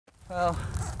Well,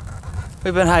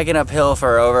 we've been hiking uphill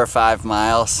for over 5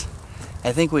 miles.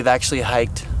 I think we've actually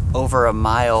hiked over a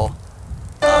mile.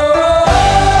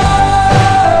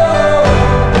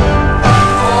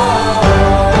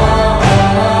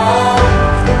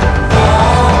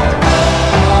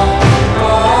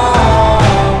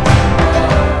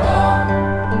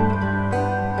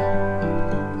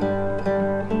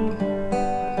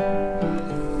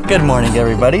 Good morning,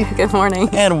 everybody. Good morning.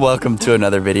 And welcome to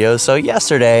another video. So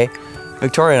yesterday,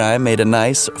 Victoria and I made a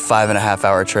nice 5.5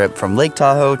 hour trip from Lake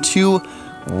Tahoe to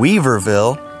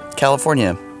Weaverville,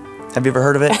 California. Have you ever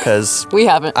heard of it? Because we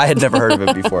haven't. I had never heard of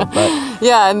it before, but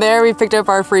yeah, and there we picked up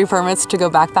our free permits to go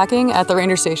backpacking at the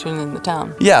ranger station in the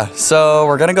town. Yeah, so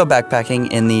we're gonna go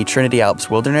backpacking in the Trinity Alps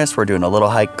Wilderness. We're doing a little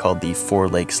hike called the 4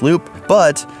 Lakes Loop.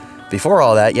 But before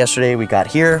all that, yesterday we got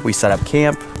here, we set up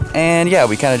camp, and yeah,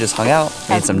 we kind of just hung out,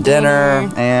 made some dinner,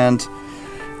 and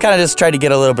kind of just tried to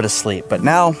get a little bit of sleep. But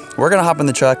now we're gonna hop in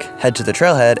the truck, head to the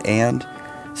trailhead, and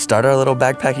start our little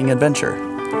backpacking adventure.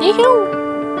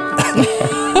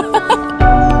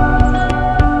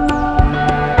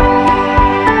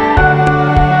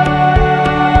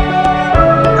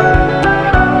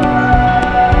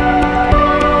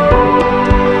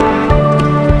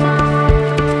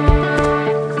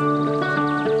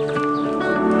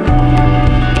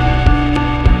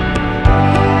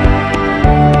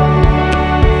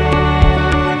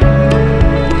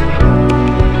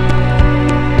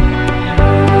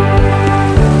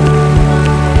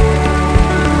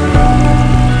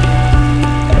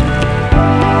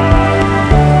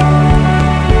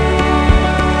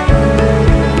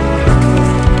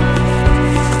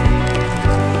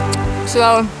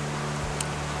 So,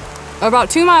 we're about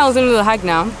 2 miles into the hike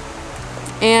now,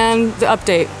 and the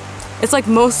update. It's like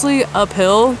mostly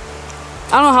uphill.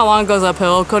 I don't know how long it goes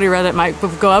uphill. Cody read it might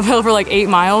go uphill for like 8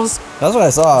 miles. That's what I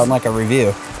saw in like a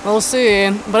review. We'll see,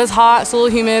 but it's hot, it's a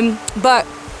little humid, but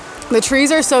the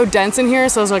trees are so dense in here,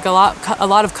 so there's like a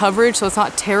lot of coverage, so it's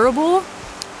not terrible.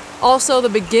 Also, the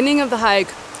beginning of the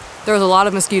hike, there was a lot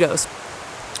of mosquitoes.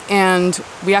 And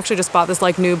we actually just bought this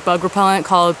like new bug repellent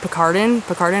called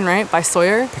Picardin, right, by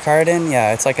Sawyer. Picardin,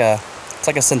 yeah, it's like a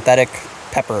synthetic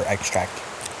pepper extract.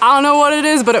 I don't know what it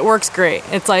is, but it works great.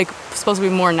 It's like supposed to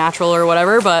be more natural or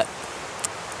whatever, but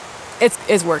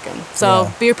it's working. So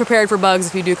yeah. Be prepared for bugs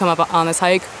if you do come up on this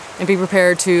hike, and be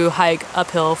prepared to hike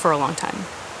uphill for a long time.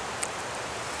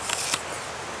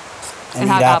 And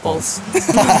have apples.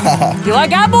 You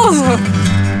like apples?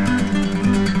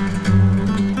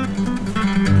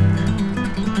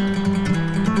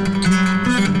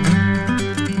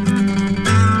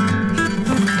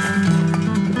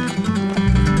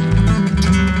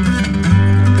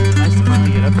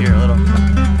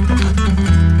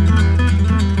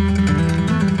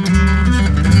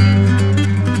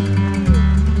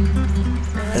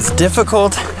 As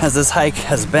difficult as this hike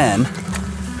has been,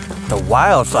 the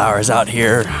wildflowers out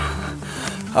here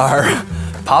are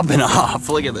popping off.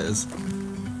 Look at this.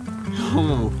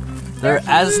 Oh, they're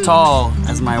as tall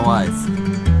as my wife.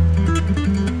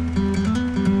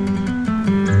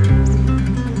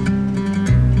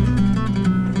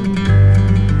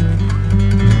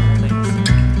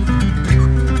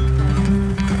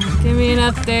 Give me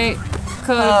an update,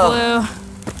 Cody Blue.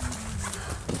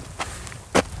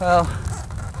 Well,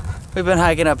 we've been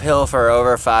hiking uphill for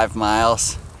over 5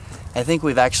 miles. I think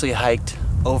we've actually hiked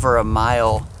over a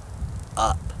mile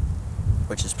up,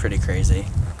 which is pretty crazy.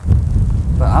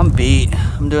 But I'm beat.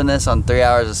 I'm doing this on 3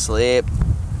 hours of sleep.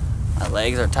 My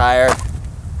legs are tired.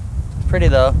 It's pretty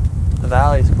though. The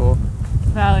valley's cool.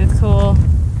 Valley's cool.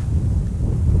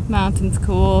 Mountain's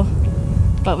cool.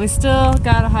 But we still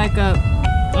gotta hike up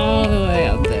all the way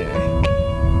up there.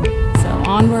 So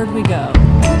onward we go.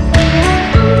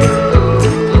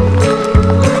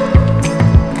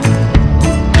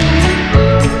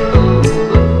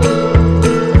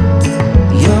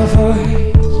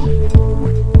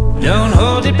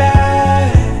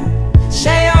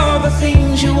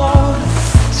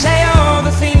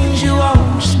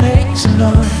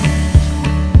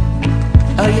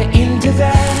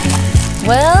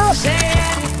 Well,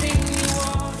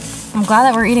 I'm glad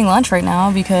that we're eating lunch right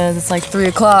now because it's like 3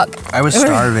 o'clock. I was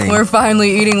starving. We're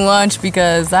finally eating lunch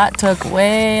because that took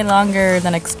way longer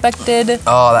than expected.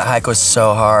 Oh, that hike was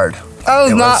so hard. I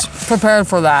was not prepared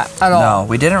for that at all. No,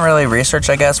 we didn't really research,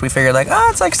 I guess. We figured like, oh,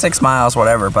 it's like 6 miles,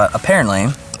 whatever. But apparently,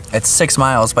 it's 6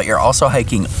 miles, but you're also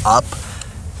hiking up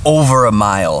over a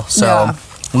mile. So yeah.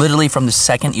 Literally from the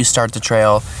second you start the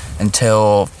trail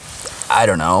until, I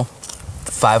don't know,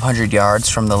 500 yards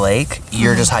from the lake,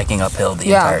 you're just hiking uphill the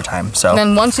entire time. So and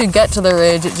then once you get to the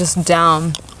ridge, it's just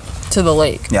down to the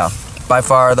lake. Yeah. by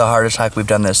far the hardest hike we've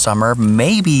done this summer.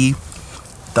 Maybe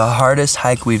the hardest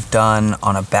hike we've done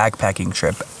on a backpacking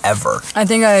trip ever. I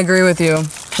think I agree with you.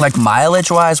 Like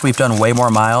mileage-wise, we've done way more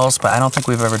miles, but I don't think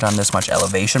we've ever done this much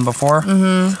elevation before.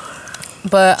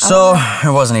 But so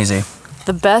it wasn't easy.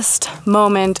 the best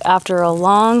moment after a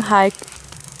long hike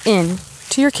in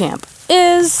to your camp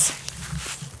is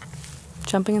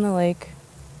jumping in the lake.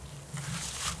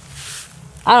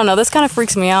 I don't know, this kind of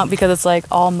freaks me out because it's like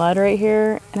all mud right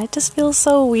here and it just feels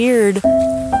so weird.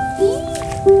 Oh,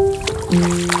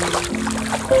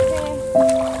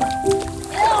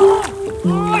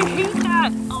 I hate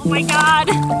that. Oh my God.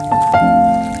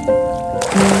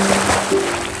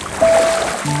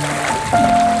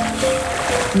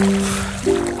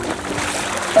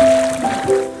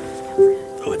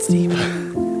 Oh, it's deep.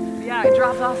 Yeah, it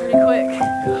drops off pretty quick.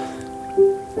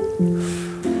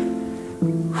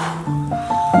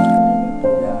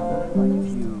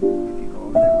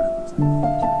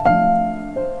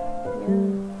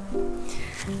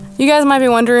 You guys might be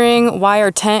wondering why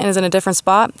our tent is in a different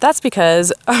spot. That's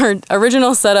because our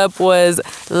original setup was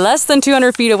less than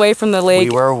 200 feet away from the lake.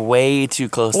 We were way too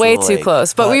close to the Way lake. too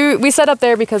close. But we set up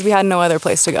there because we had no other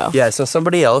place to go. Yeah, so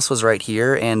somebody else was right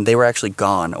here and they were actually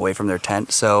gone away from their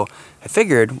tent. So I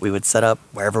figured we would set up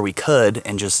wherever we could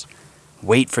and just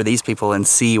wait for these people and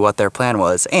see what their plan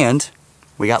was. And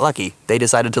we got lucky. They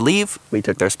decided to leave, we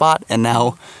took their spot, and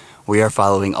now we are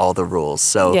following all the rules.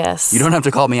 So yes. You don't have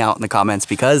to call me out in the comments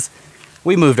because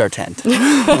we moved our tent.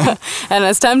 And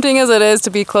as tempting as it is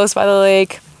to be close by the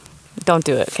lake, don't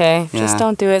do it, okay? Yeah. Just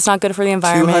don't do it. It's not good for the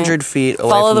environment. 200 feet away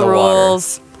Follow from the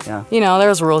rules. water. Yeah. You know,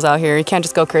 there's rules out here. You can't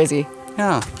just go crazy.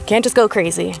 Yeah. You can't just go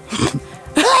crazy.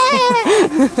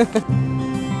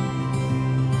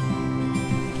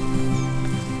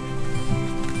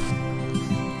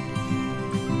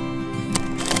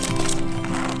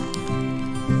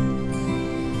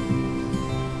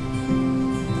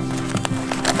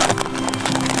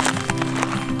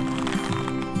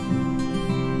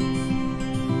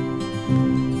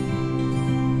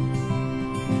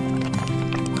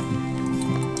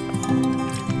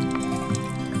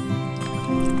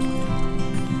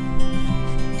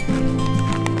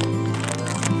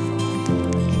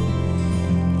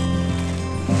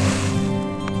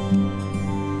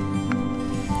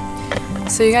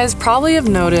 So you guys probably have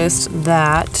noticed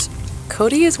that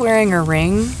Cody is wearing a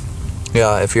ring.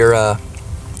 Yeah, if you're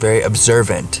very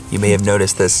observant, you may have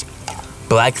noticed this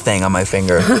black thing on my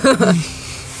finger.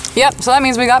 Yep, so that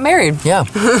means we got married. Yeah,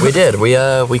 we did. We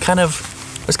kind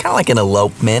of, it was kind of like an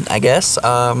elopement, I guess.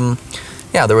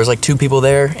 Yeah, there was like 2 people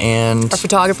there and Our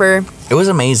photographer. it was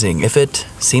amazing. If it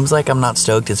seems like I'm not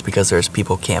stoked, it's because there's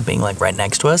people camping like right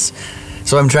next to us.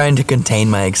 So I'm trying to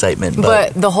contain my excitement.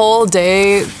 But the whole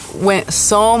day went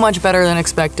so much better than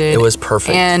expected. It was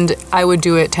perfect. And I would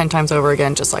do it 10 times over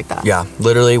again just like that. Yeah,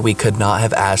 literally we could not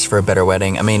have asked for a better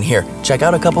wedding. I mean, here, check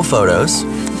out a couple photos.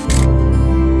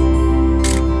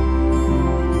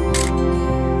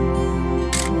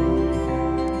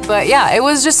 But yeah, it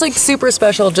was just like super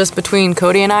special just between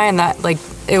Cody and I, and that like,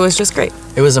 it was just great.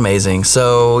 It was amazing.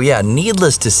 So yeah,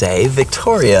 needless to say,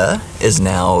 Victoria is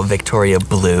now Victoria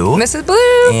Blue. Mrs.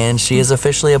 Blue! And she is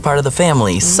officially a part of the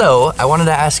family. So I wanted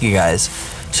to ask you guys,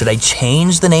 should I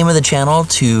change the name of the channel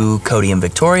to Cody and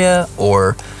Victoria,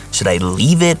 or should I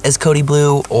leave it as Cody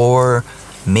Blue, or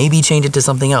maybe change it to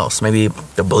something else? Maybe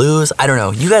the Blues? I don't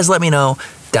know. You guys let me know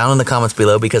down in the comments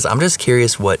below because I'm just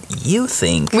curious what you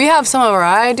think. We have some of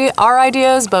our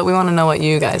ideas, but we want to know what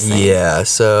you guys think. Yeah,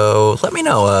 so let me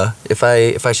know if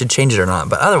I should change it or not.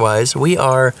 But otherwise, we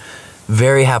are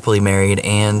very happily married,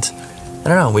 and I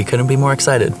don't know, we couldn't be more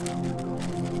excited.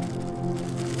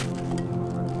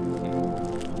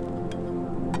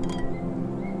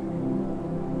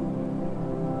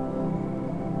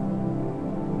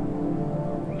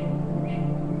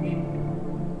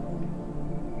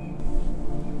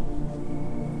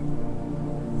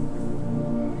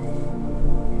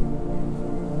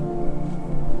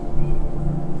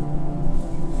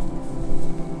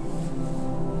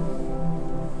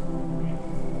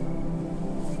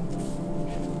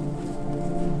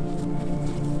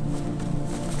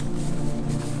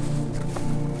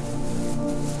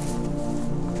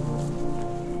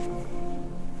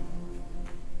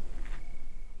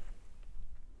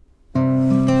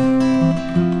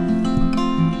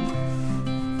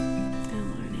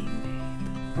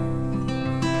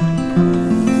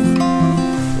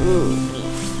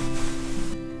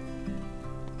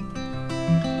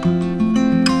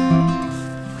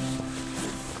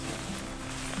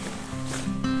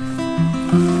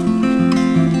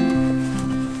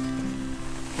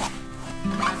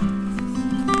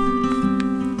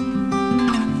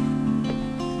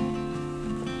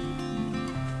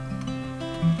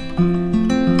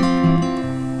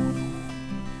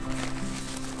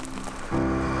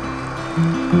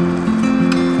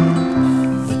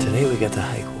 But today we got to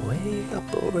hike way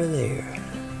up over there.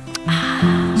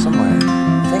 Somewhere.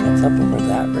 I think it's up over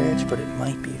that ridge, but it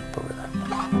might be up over that ridge.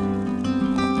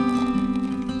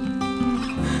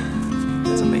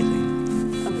 It's amazing.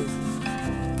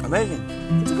 Amazing.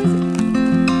 It's amazing.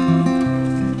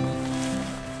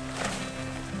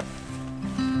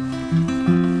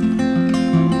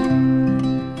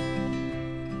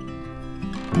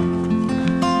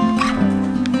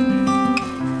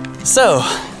 So,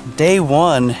 day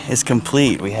one is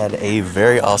complete. We had a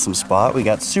very awesome spot. We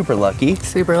got super lucky.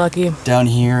 Super lucky. Down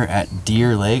here at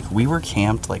Deer Lake, we were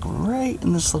camped like right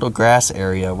in this little grass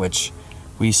area, which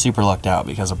we super lucked out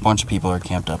because a bunch of people are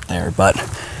camped up there. But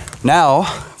now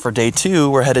for day two,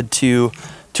 we're headed to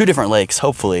two different lakes,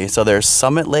 hopefully. So there's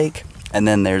Summit Lake and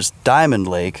then there's Diamond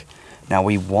Lake. Now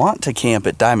we want to camp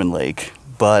at Diamond Lake,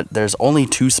 but there's only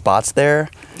 2 spots there.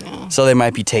 Yeah. So they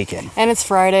might be taken. And it's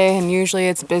Friday, and usually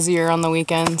it's busier on the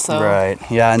weekend, so. Right,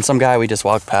 yeah, and some guy we just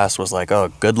walked past was like,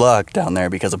 oh, good luck down there,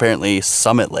 because apparently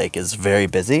Summit Lake is very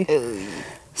busy.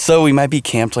 So we might be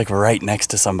camped like right next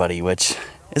to somebody, which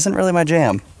isn't really my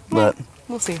jam, but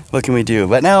we'll see. What can we do?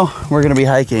 But now we're gonna be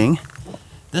hiking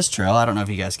this trail. I don't know if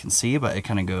you guys can see, but it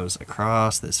kind of goes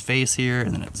across this face here,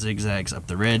 and then it zigzags up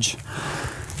the ridge.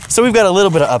 So we've got a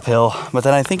little bit of uphill, but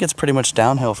then I think it's pretty much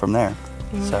downhill from there.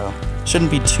 So shouldn't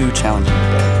be too challenging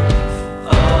today.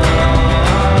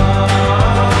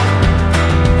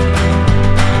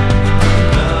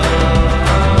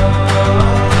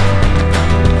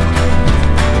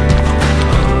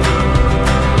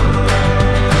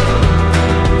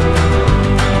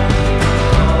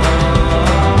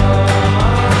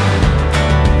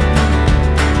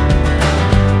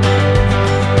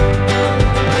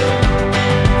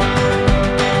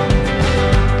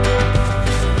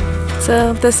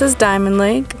 So this is Diamond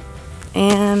Lake,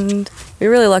 and we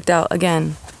really lucked out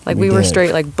again. Like we were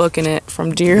straight like booking it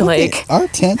from Deer Lake. Our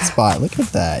tent spot, look at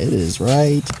that. It is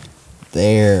right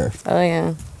there. Oh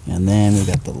yeah. And then we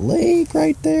got the lake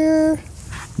right there.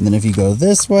 And then if you go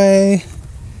this way,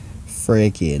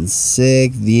 freaking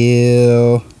sick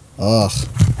view. Ugh.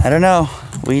 I don't know.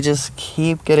 We just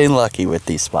keep getting lucky with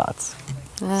these spots.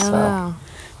 I don't know.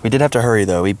 We did have to hurry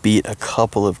though. We beat a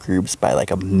couple of groups by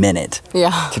like a minute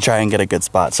to try and get a good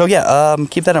spot. So yeah,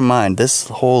 keep that in mind. This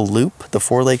whole loop, the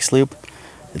 4 Lakes loop,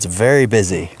 it's very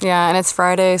busy. Yeah, and it's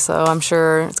Friday, so I'm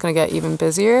sure it's gonna get even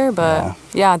busier. But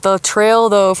yeah, the trail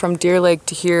though from Deer Lake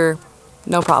to here,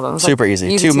 no problem. Super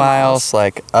easy. 2 miles,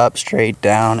 like up, straight,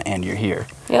 down, and you're here.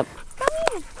 Yep.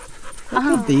 Look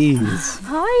at these.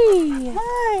 Hi.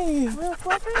 Hi. Little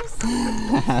fluffers.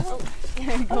 Oh,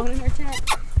 you're going in our tent.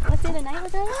 Want to stay the night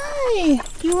with us? Hi.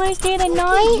 You want to stay the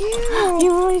night?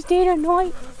 You want to stay the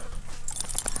night?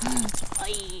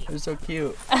 They're so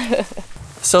cute.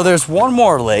 So there's one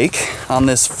more lake on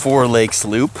this 4 Lakes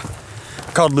loop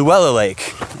called Luella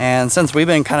Lake. And since we've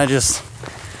been kind of just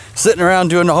sitting around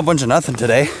doing a whole bunch of nothing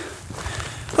today,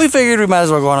 we figured we might as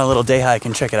well go on a little day hike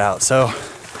and check it out. So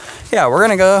yeah, we're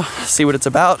gonna go see what it's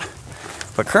about.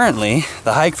 But currently,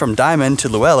 the hike from Diamond to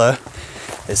Luella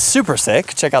is super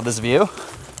sick. Check out this view.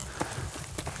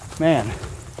 Man,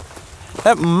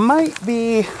 that might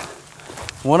be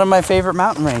one of my favorite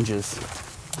mountain ranges.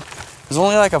 There's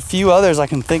only like a few others I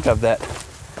can think of that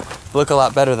look a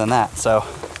lot better than that. So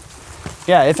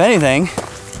yeah, if anything,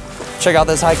 check out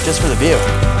this hike just for the view.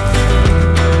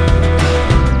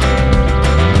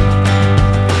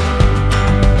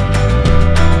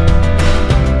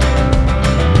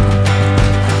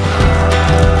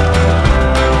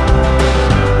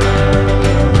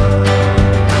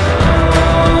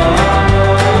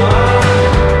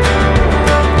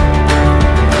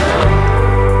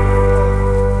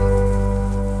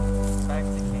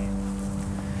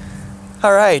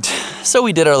 All right, so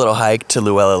we did our little hike to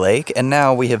Luella Lake, and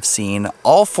now we have seen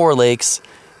all 4 lakes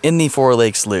in the 4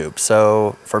 Lakes loop.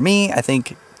 So for me, I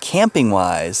think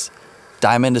camping-wise,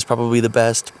 Diamond is probably the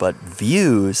best, but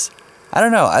views, I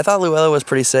don't know. I thought Luella was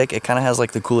pretty sick. It kind of has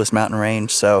like the coolest mountain range,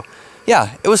 so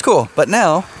yeah, it was cool. But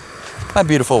now, my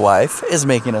beautiful wife is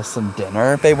making us some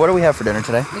dinner. Babe, what do we have for dinner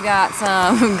today? We got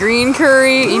some green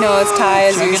curry, you know, it's Thai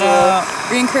as usual.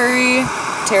 Green curry,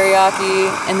 teriyaki,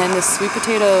 and then this sweet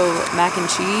potato mac and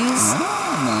cheese.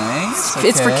 Oh, nice.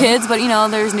 It's for kids, but you know,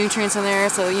 there's nutrients in there,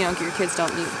 so you know, your kids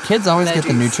don't eat. Kids always veggies. get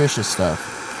the nutritious stuff.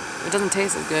 It doesn't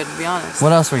taste as good, to be honest.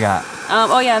 What else we got?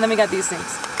 Oh yeah, and then we got these things.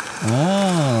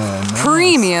 Oh, nice.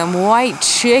 Premium white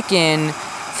chicken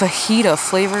fajita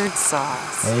flavored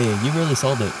sauce. Hey, you really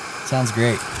sold it. Sounds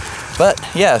great. But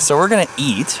yeah, so we're gonna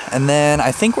eat, and then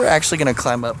I think we're actually gonna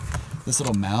climb up this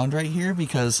little mound right here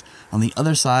because on the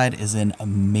other side is an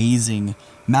amazing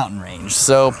mountain range.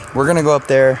 So we're gonna go up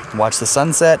there, watch the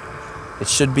sunset. It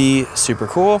should be super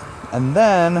cool. And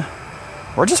then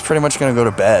we're just pretty much gonna go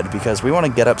to bed because we wanna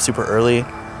get up super early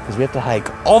because we have to hike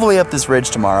all the way up this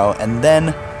ridge tomorrow and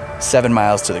then 7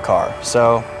 miles to the car.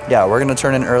 So yeah, we're gonna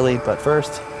turn in early, but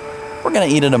first we're gonna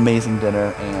eat an amazing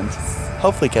dinner and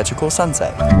hopefully catch a cool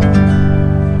sunset.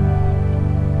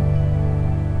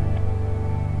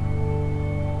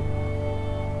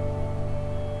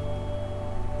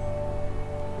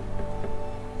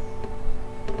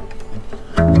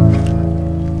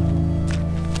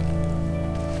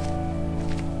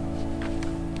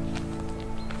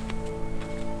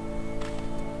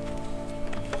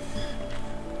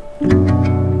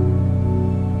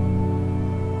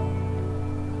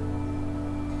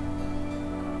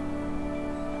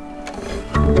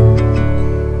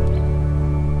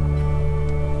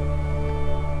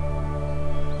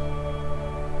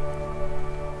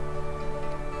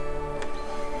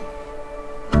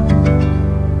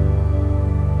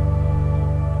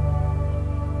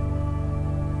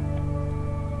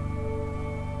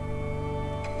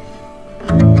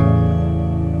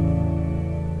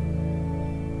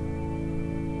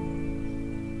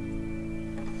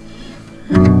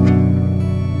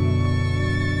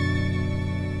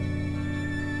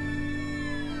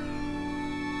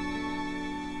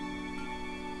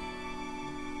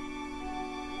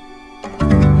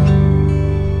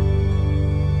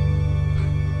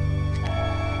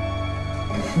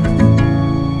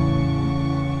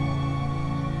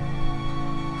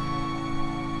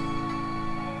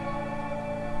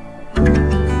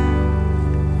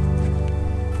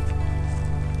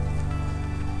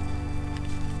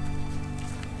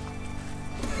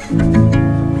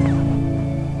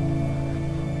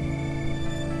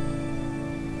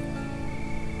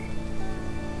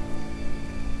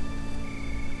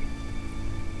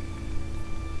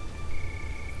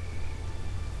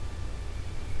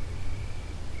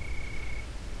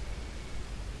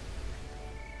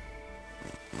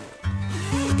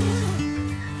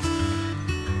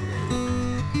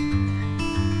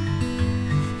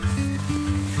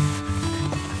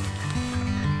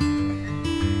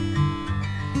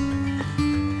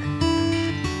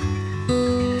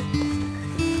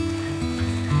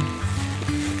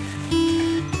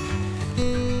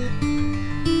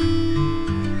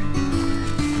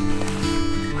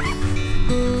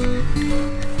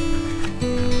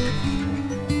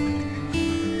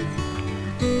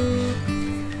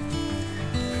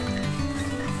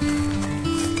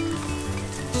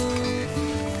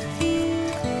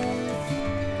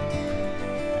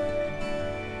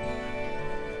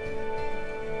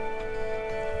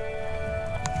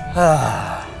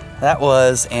 That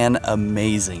was an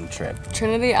amazing trip.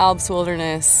 Trinity Alps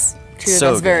Wilderness treated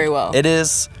So us very good. well. It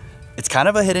is. It's kind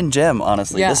of a hidden gem,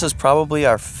 honestly. Yeah. This is probably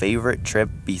our favorite trip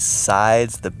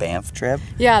besides the Banff trip.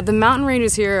 Yeah, the mountain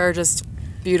ranges here are just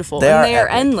beautiful. They and are they are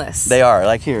epic. endless. They are.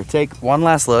 Like here, take one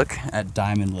last look at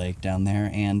Diamond Lake down there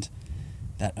and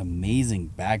that amazing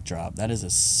backdrop. That is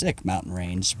a sick mountain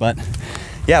range. But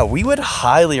yeah, we would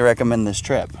highly recommend this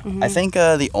trip. I think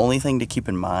the only thing to keep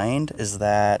in mind is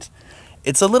that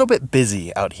it's a little bit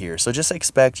busy out here, so just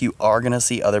expect you are going to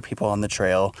see other people on the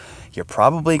trail. You're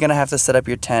probably going to have to set up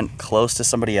your tent close to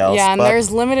somebody else. Yeah, and but there's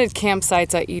limited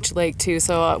campsites at each lake too,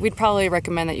 so we'd probably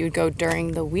recommend that you would go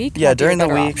during the week. yeah, Might be a during the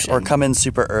better week option. or come in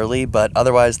super early, but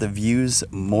otherwise the views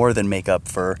more than make up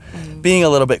for being a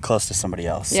little bit close to somebody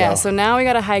else. Yeah, so now we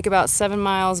got to hike about 7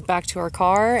 miles back to our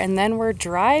car, and then we're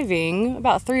driving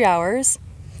about 3 hours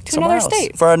to somewhere another else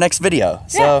state. for our next video.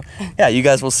 So yeah, you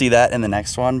guys will see that in the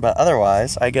next one, but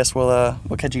otherwise I guess we'll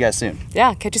catch you guys soon.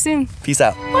 Yeah, catch you soon. Peace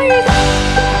out.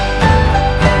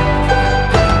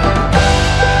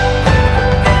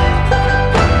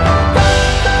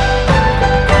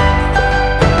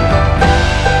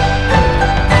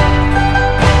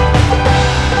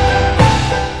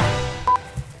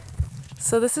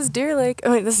 So this is Deer Lake.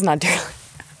 Oh wait, this is not Deer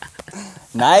Lake.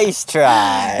 Nice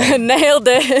try. Nailed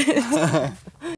it.